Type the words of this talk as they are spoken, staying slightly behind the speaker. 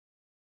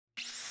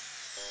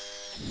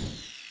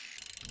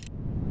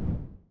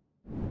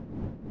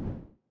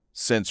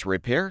Since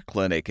Repair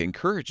Clinic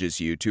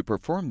encourages you to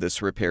perform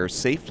this repair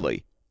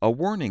safely, a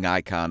warning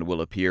icon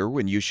will appear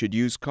when you should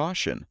use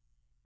caution.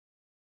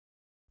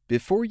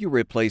 Before you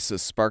replace a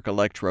spark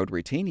electrode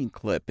retaining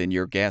clip in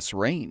your gas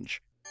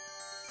range,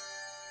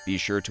 be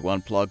sure to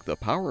unplug the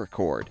power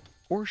cord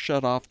or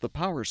shut off the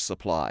power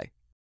supply.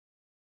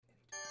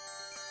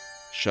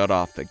 Shut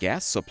off the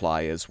gas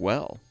supply as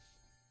well.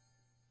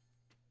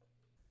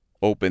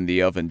 Open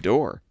the oven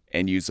door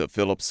and use a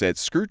Phillips head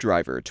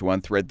screwdriver to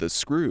unthread the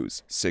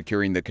screws,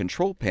 securing the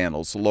control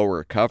panel's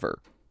lower cover.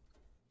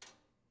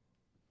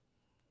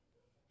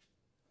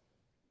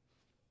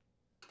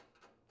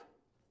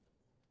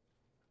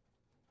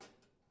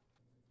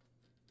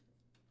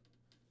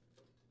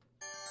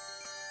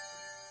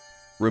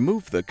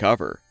 Remove the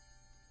cover.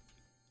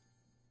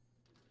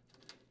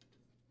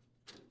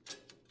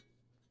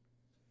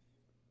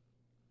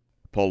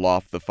 Pull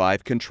off the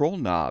 5 control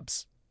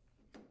knobs.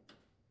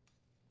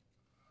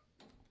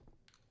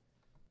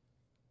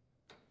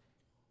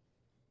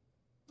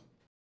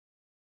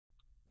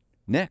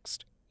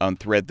 Next,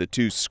 unthread the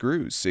 2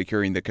 screws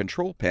securing the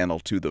control panel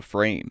to the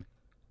frame.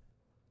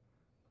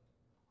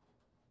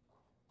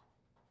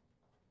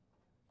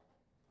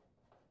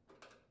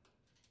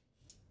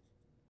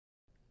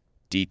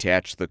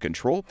 Detach the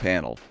control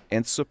panel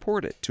and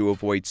support it to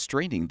avoid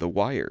straining the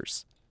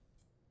wires.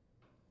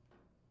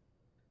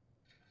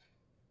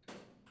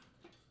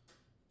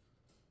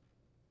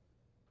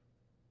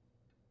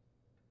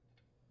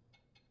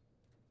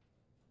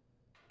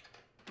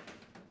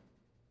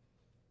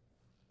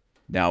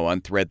 Now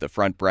unthread the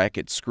front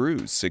bracket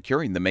screws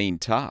securing the main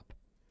top.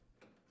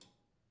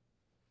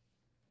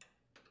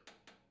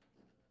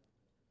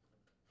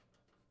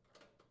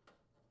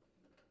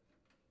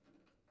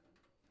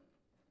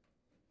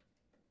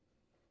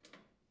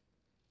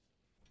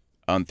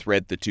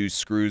 Unthread the 2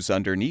 screws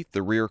underneath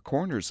the rear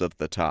corners of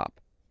the top.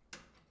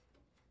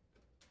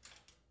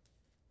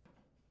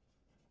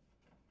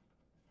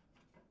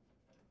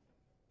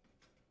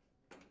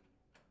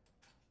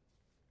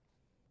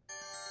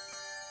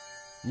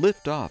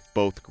 Lift off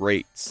both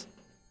grates.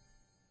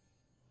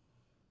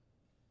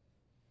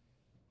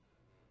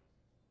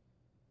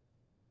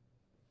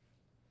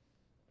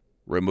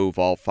 Remove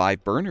all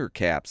 5 burner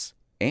caps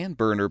and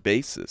burner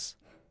bases.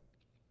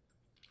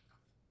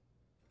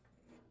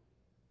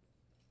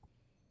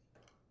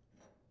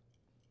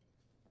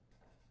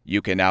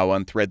 You can now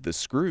unthread the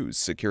screws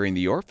securing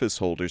the orifice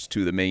holders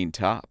to the main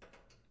top.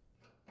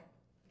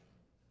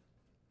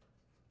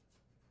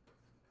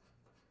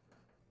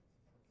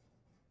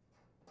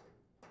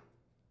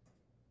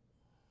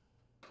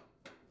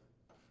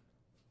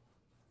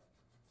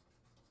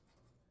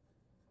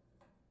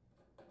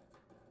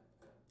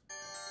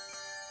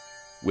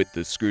 With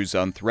the screws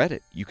unthreaded,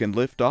 you can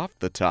lift off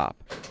the top.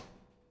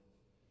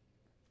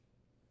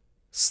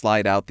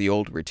 Slide out the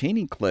old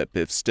retaining clip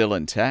if still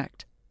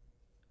intact.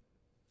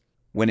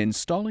 When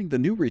installing the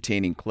new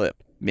retaining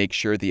clip, make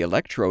sure the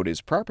electrode is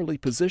properly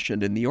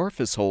positioned in the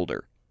orifice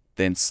holder.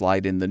 Then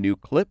slide in the new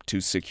clip to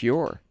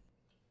secure.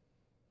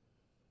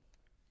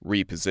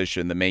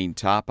 Reposition the main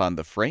top on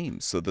the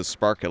frame so the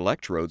spark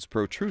electrodes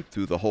protrude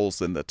through the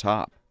holes in the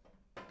top.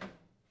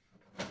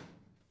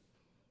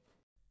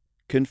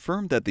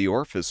 Confirm that the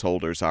orifice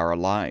holders are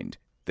aligned,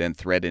 then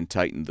thread and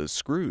tighten the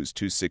screws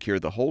to secure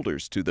the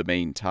holders to the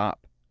main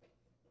top.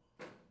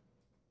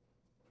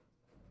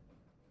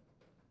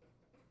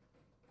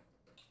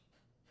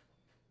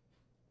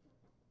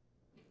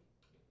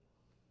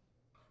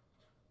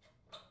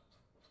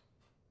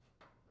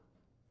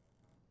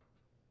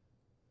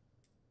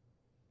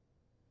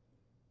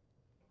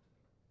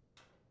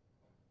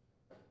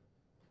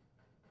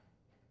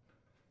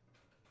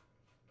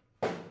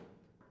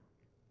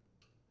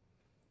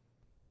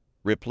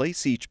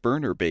 Replace each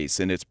burner base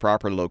in its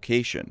proper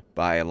location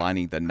by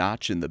aligning the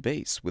notch in the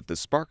base with the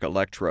spark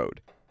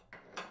electrode.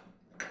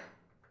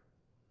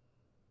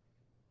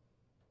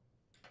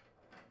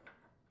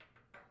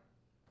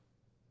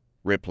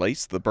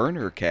 Replace the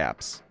burner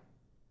caps.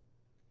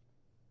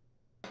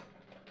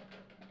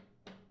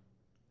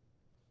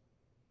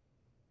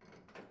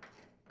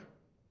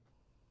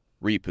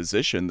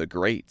 Reposition the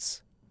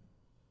grates.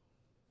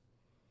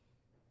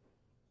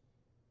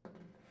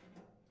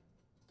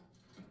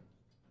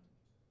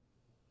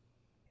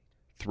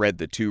 Thread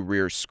the 2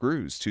 rear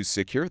screws to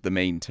secure the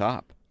main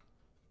top.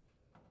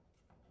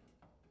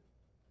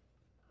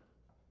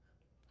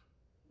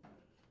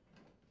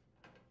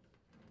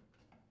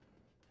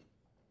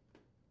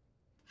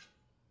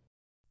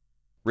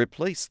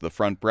 Replace the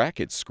front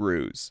bracket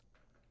screws.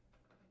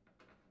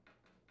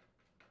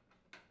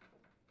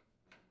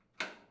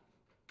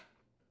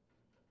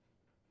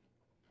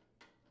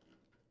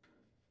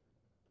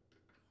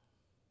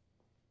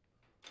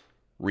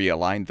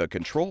 Realign the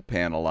control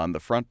panel on the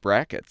front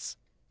brackets.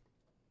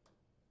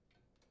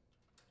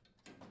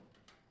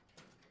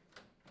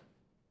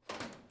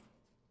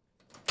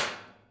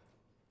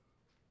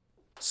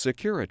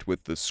 Secure it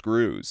with the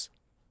screws.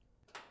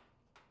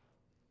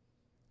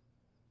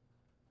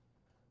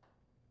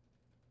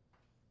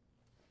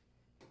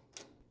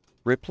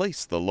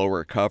 Replace the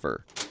lower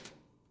cover.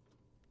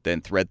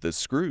 Then thread the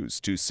screws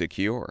to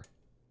secure.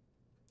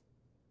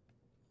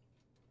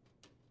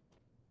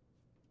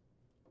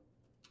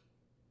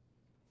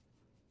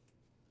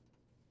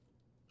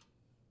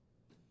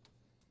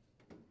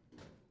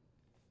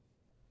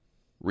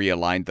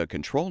 Realign the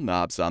control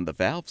knobs on the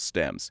valve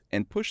stems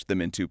and push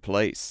them into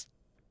place.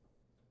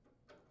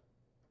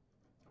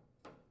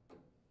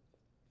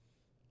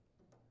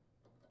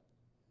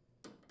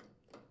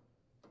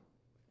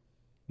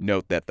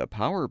 Note that the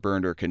power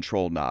burner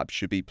control knob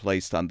should be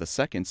placed on the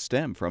second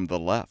stem from the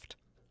left.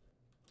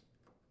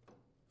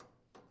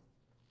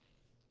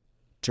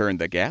 Turn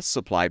the gas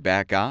supply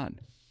back on.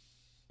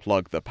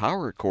 Plug the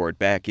power cord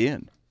back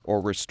in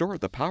or restore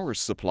the power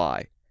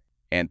supply,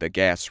 and the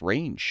gas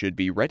range should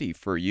be ready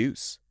for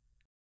use.